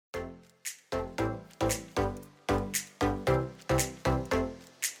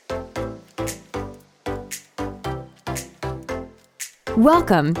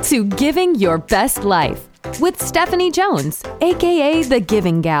Welcome to Giving Your Best Life with Stephanie Jones, aka The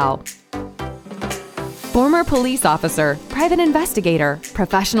Giving Gal. Former police officer, private investigator,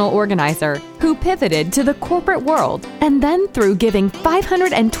 professional organizer who pivoted to the corporate world and then through giving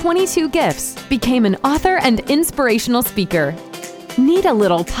 522 gifts became an author and inspirational speaker. Need a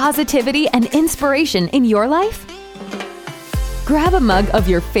little positivity and inspiration in your life? Grab a mug of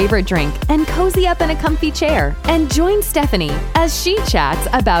your favorite drink and cozy up in a comfy chair and join Stephanie as she chats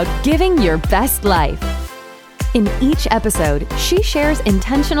about giving your best life. In each episode, she shares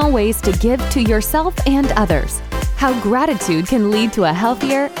intentional ways to give to yourself and others, how gratitude can lead to a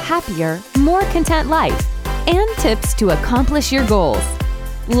healthier, happier, more content life, and tips to accomplish your goals.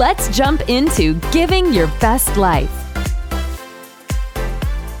 Let's jump into Giving Your Best Life.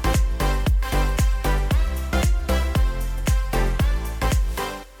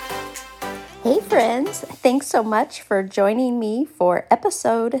 Hey friends, thanks so much for joining me for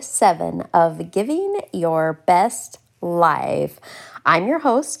episode 7 of Giving Your Best Life. I'm your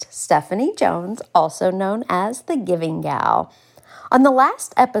host, Stephanie Jones, also known as The Giving Gal. On the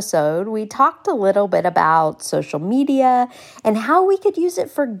last episode, we talked a little bit about social media and how we could use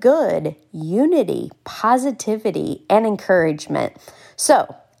it for good, unity, positivity, and encouragement.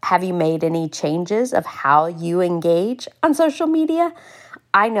 So, have you made any changes of how you engage on social media?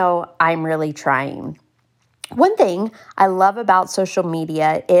 I know I'm really trying. One thing I love about social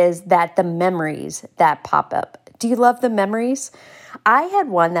media is that the memories that pop up. Do you love the memories? I had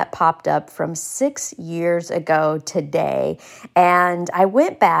one that popped up from 6 years ago today, and I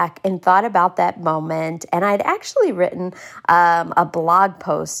went back and thought about that moment, and I'd actually written a blog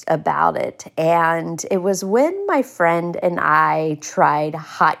post about it, and it was when my friend and I tried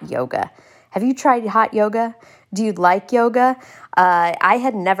hot yoga. Have you tried hot yoga? Do you like yoga? I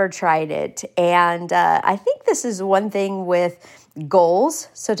had never tried it. And I think this is one thing with goals.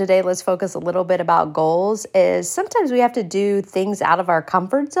 So today, let's focus a little bit about goals is sometimes we have to do things out of our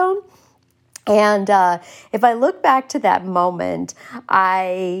comfort zone. And if I look back to that moment,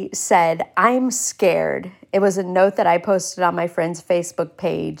 I said, I'm scared. It was a note that I posted on my friend's Facebook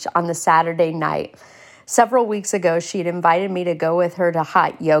page on the Saturday night. Several weeks ago, she had invited me to go with her to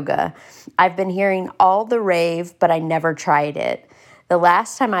hot yoga. I've been hearing all the rave, but I never tried it. The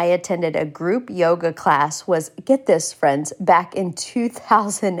last time I attended a group yoga class was, get this, friends, back in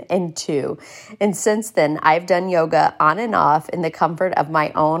 2002. And since then, I've done yoga on and off in the comfort of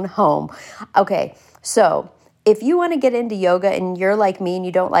my own home. Okay, so if you want to get into yoga and you're like me and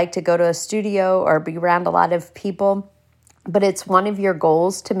you don't like to go to a studio or be around a lot of people, but it's one of your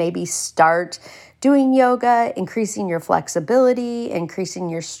goals to maybe start doing yoga, increasing your flexibility, increasing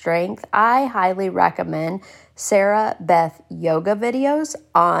your strength, I highly recommend Sarah Beth yoga videos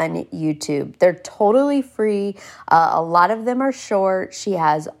on YouTube. They're totally free. A lot of them are short. She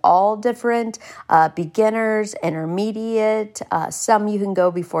has all different beginners, intermediate. Some you can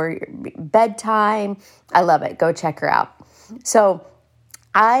go before your bedtime. I love it. Go check her out. So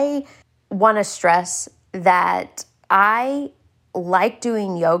I want to stress that I like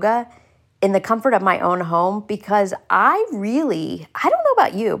doing yoga in the comfort of my own home because I don't know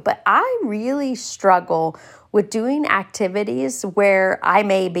about you, but I really struggle with doing activities where I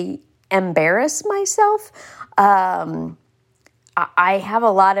maybe embarrass myself. I have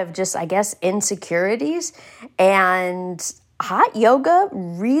a lot of just, I guess, insecurities, and hot yoga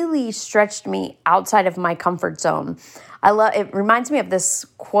really stretched me outside of my comfort zone. It reminds me of this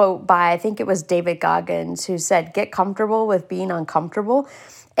quote by, I think it was David Goggins, who said, get comfortable with being uncomfortable.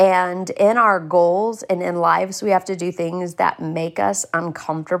 And in our goals and in lives, we have to do things that make us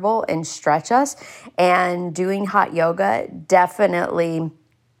uncomfortable and stretch us. And doing hot yoga definitely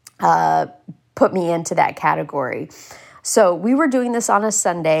put me into that category. So we were doing this on a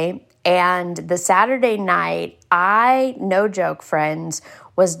Sunday, and the Saturday night, no joke, friends,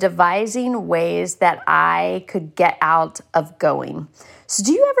 was devising ways that I could get out of going. So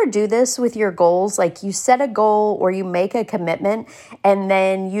do you ever do this with your goals? Like you set a goal or you make a commitment and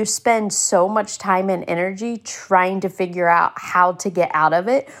then you spend so much time and energy trying to figure out how to get out of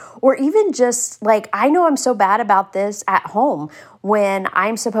it? Or even just like, I know I'm so bad about this at home when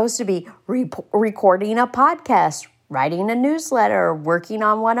I'm supposed to be recording a podcast, writing a newsletter, working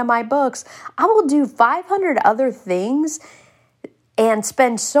on one of my books. I will do 500 other things and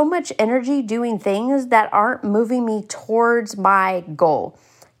spend so much energy doing things that aren't moving me towards my goal.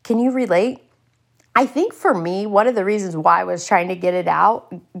 Can you relate? I think for me, one of the reasons why I was trying to get out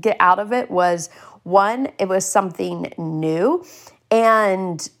of it was, one, it was something new.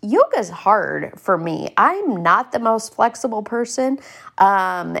 And yoga's hard for me. I'm not the most flexible person.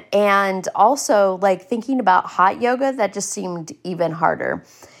 And also like thinking about hot yoga, that just seemed even harder.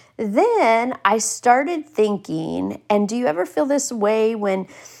 Then I started thinking, and do you ever feel this way when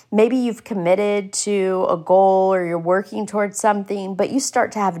maybe you've committed to a goal or you're working towards something, but you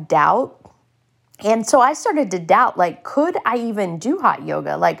start to have doubt? And so I started to doubt, like, could I even do hot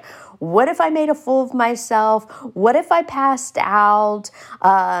yoga? Like, what if I made a fool of myself? What if I passed out?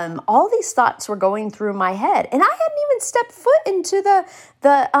 All these thoughts were going through my head, and I hadn't even stepped foot into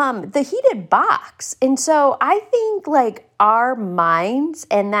the heated box. And so I think like our minds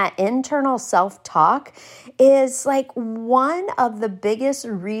and that internal self-talk is like one of the biggest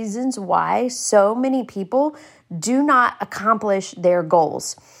reasons why so many people do not accomplish their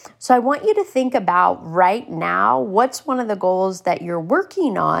goals. So I want you to think about right now, what's one of the goals that you're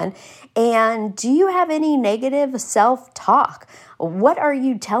working on? And do you have any negative self-talk? What are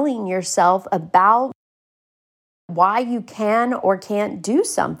you telling yourself about why you can or can't do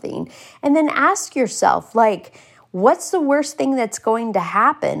something? And then ask yourself, like, what's the worst thing that's going to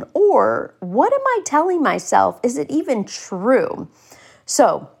happen? Or what am I telling myself? Is it even true?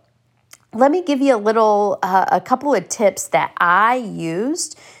 So let me give you a couple of tips that I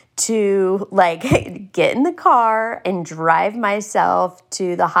used to like get in the car and drive myself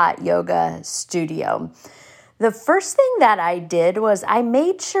to the hot yoga studio. The first thing that I did was I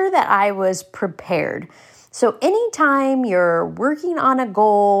made sure that I was prepared. So anytime you're working on a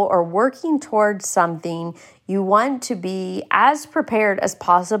goal or working towards something, you want to be as prepared as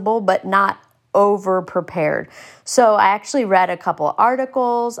possible, but not over prepared. So I actually read a couple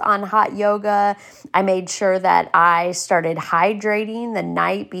articles on hot yoga. I made sure that I started hydrating the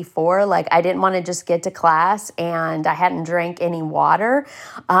night before. Like I didn't want to just get to class and I hadn't drank any water.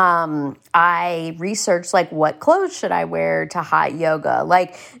 I researched like what clothes should I wear to hot yoga?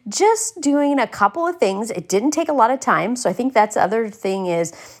 Like just doing a couple of things. It didn't take a lot of time. So I think that's the other thing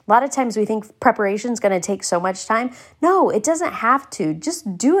is a lot of times we think preparation is going to take so much time. No, it doesn't have to.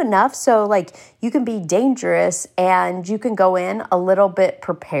 Just do enough so like you can be dangerous and you can go in a little bit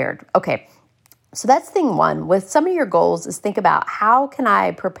prepared. Okay, so that's thing one. With some of your goals is think about how can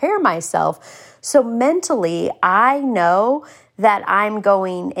I prepare myself so mentally I know that I'm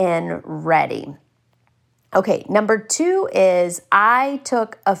going in ready. Okay, number two is I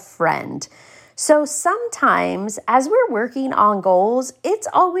took a friend. So sometimes as we're working on goals, it's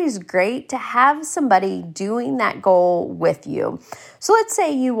always great to have somebody doing that goal with you. So let's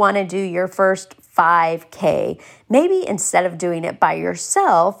say you want to do your first 5K. Maybe instead of doing it by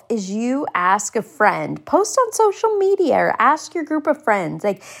yourself is you ask a friend, post on social media or ask your group of friends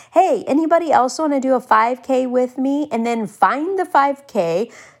like, hey, anybody else want to do a 5K with me? And then find the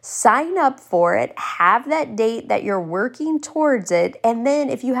 5K, sign up for it, have that date that you're working towards it. And then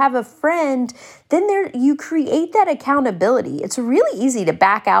if you have a friend, then you create that accountability. It's really easy to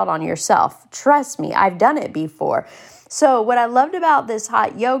back out on yourself. Trust me, I've done it before. So what I loved about this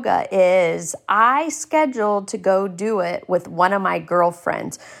hot yoga is I scheduled to go do it with one of my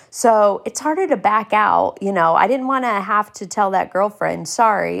girlfriends. So it's harder to back out. You know, I didn't want to have to tell that girlfriend,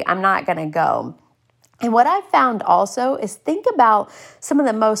 sorry, I'm not going to go. And what I found also is think about some of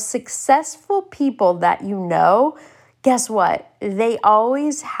the most successful people that you know. Guess what? They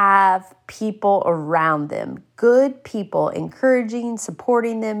always have people around them, good people, encouraging,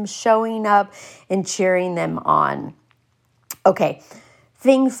 supporting them, showing up, and cheering them on. Okay,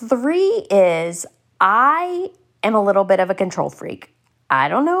 thing three is I am a little bit of a control freak. I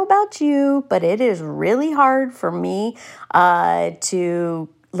don't know about you, but it is really hard for me to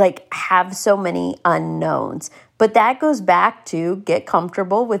like have so many unknowns. But that goes back to get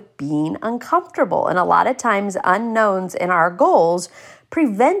comfortable with being uncomfortable. And a lot of times unknowns in our goals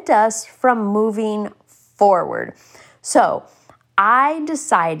prevent us from moving forward. So I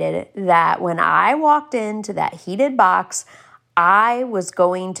decided that when I walked into that heated box, I was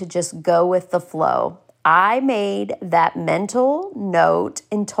going to just go with the flow. I made that mental note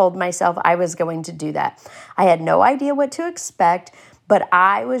and told myself I was going to do that. I had no idea what to expect, but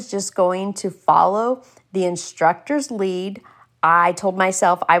I was just going to follow the instructor's lead. I told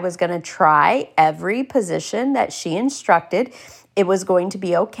myself I was going to try every position that she instructed. It was going to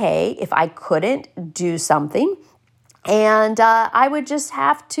be okay if I couldn't do something. And I would just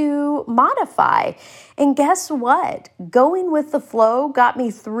have to modify. And guess what? Going with the flow got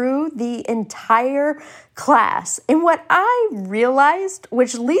me through the entire class. And what I realized,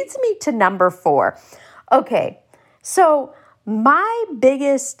 which leads me to number 4. Okay, so my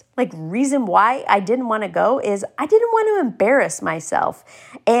biggest reason why I didn't want to go is I didn't want to embarrass myself.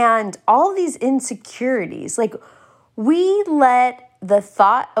 And all these insecurities, we let the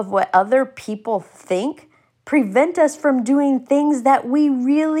thought of what other people think prevent us from doing things that we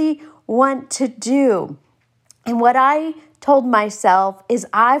really want to do. And what I told myself is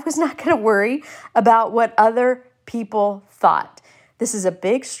I was not going to worry about what other people thought. This is a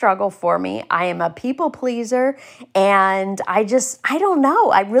big struggle for me. I am a people pleaser, and I don't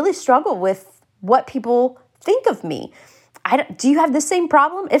know. I really struggle with what people think of me. Do you have the same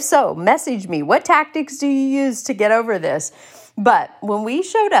problem? If so, message me. What tactics do you use to get over this? But when we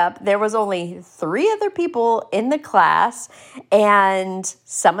showed up, there was only 3 other people in the class, and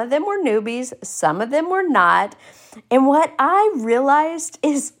some of them were newbies, some of them were not. And what I realized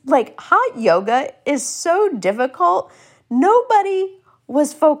is hot yoga is so difficult. Nobody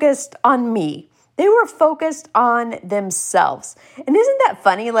was focused on me. They were focused on themselves. And isn't that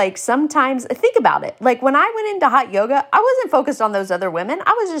funny? Sometimes, think about it. When I went into hot yoga, I wasn't focused on those other women.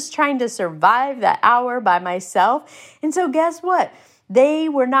 I was just trying to survive that hour by myself. And so guess what? They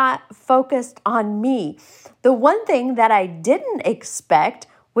were not focused on me. The one thing that I didn't expect,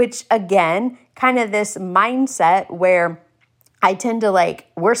 which again, kind of this mindset where I tend to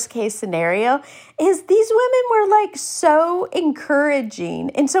worst case scenario, is these women were so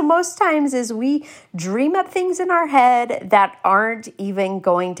encouraging. And so most times is we dream up things in our head that aren't even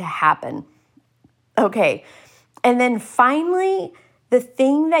going to happen. Okay. And then finally, the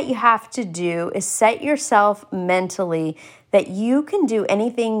thing that you have to do is set yourself mentally that you can do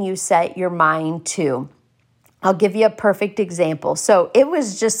anything you set your mind to. I'll give you a perfect example. So it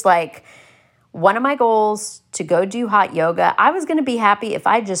was just one of my goals to go do hot yoga. I was going to be happy if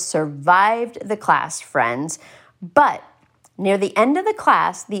I just survived the class, friends. But near the end of the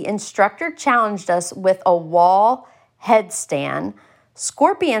class, the instructor challenged us with a wall headstand,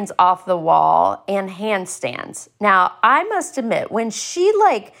 scorpions off the wall, and handstands. Now, I must admit, when she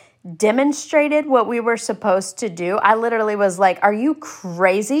demonstrated what we were supposed to do, I literally was are you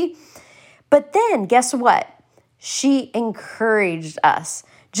crazy? But then guess what? She encouraged us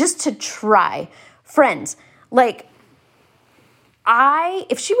just to try. Friends, if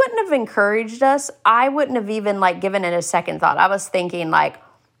she wouldn't have encouraged us, I wouldn't have even given it a second thought. I was thinking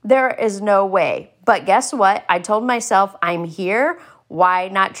there is no way. But guess what? I told myself, I'm here. Why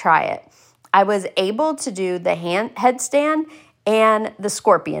not try it? I was able to do the headstand and the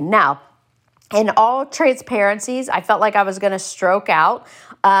scorpion. Now, in all transparencies, I felt like I was going to stroke out.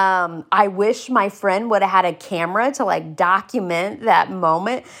 I wish my friend would have had a camera to document that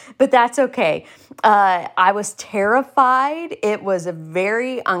moment, but that's okay. I was terrified. It was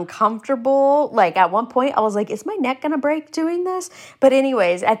very uncomfortable. At one point I was is my neck going to break doing this? But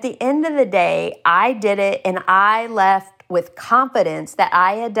anyways, at the end of the day, I did it and I left with confidence that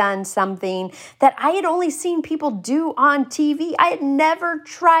I had done something that I had only seen people do on TV. I had never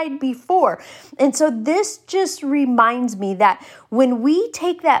tried before. And so this just reminds me that when we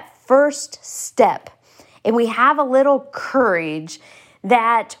take that first step and we have a little courage,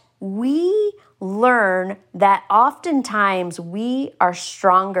 that we learn that oftentimes we are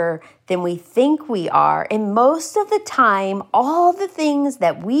stronger than we think we are. And most of the time, all the things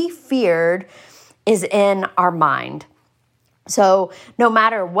that we feared is in our mind. So no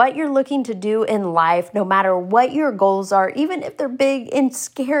matter what you're looking to do in life, no matter what your goals are, even if they're big and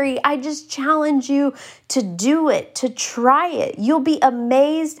scary, I just challenge you to do it, to try it. You'll be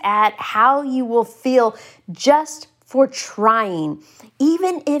amazed at how you will feel just for trying.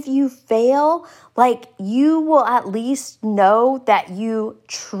 Even if you fail, you will at least know that you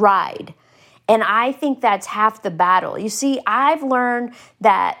tried. And I think that's half the battle. You see, I've learned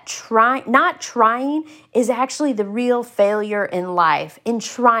that not trying is actually the real failure in life, in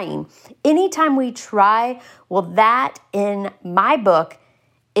trying. Anytime we try, well, that in my book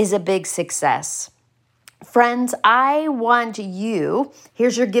is a big success. Friends, I want you,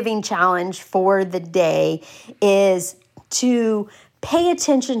 here's your giving challenge for the day, is to pay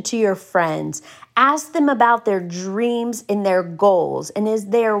attention to your friends. Ask them about their dreams and their goals. And is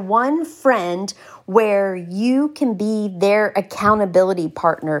there one friend where you can be their accountability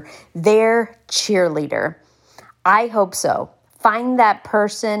partner, their cheerleader? I hope so. Find that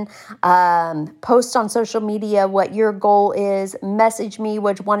person, post on social media what your goal is, message me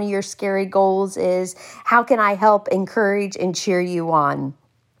what one of your scary goals is. How can I help encourage and cheer you on?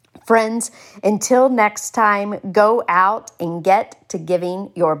 Friends, until next time, go out and get to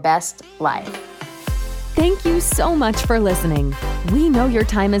giving your best life. Thank you so much for listening. We know your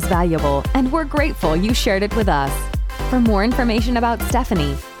time is valuable, and we're grateful you shared it with us. For more information about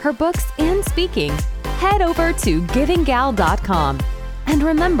Stephanie, her books, and speaking, head over to givinggal.com. And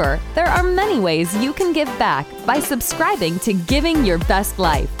remember, there are many ways you can give back by subscribing to Giving Your Best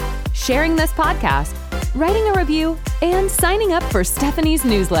Life, sharing this podcast, writing a review, and signing up for Stephanie's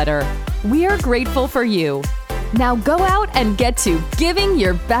newsletter. We're grateful for you. Now go out and get to giving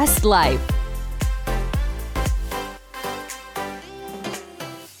your best life.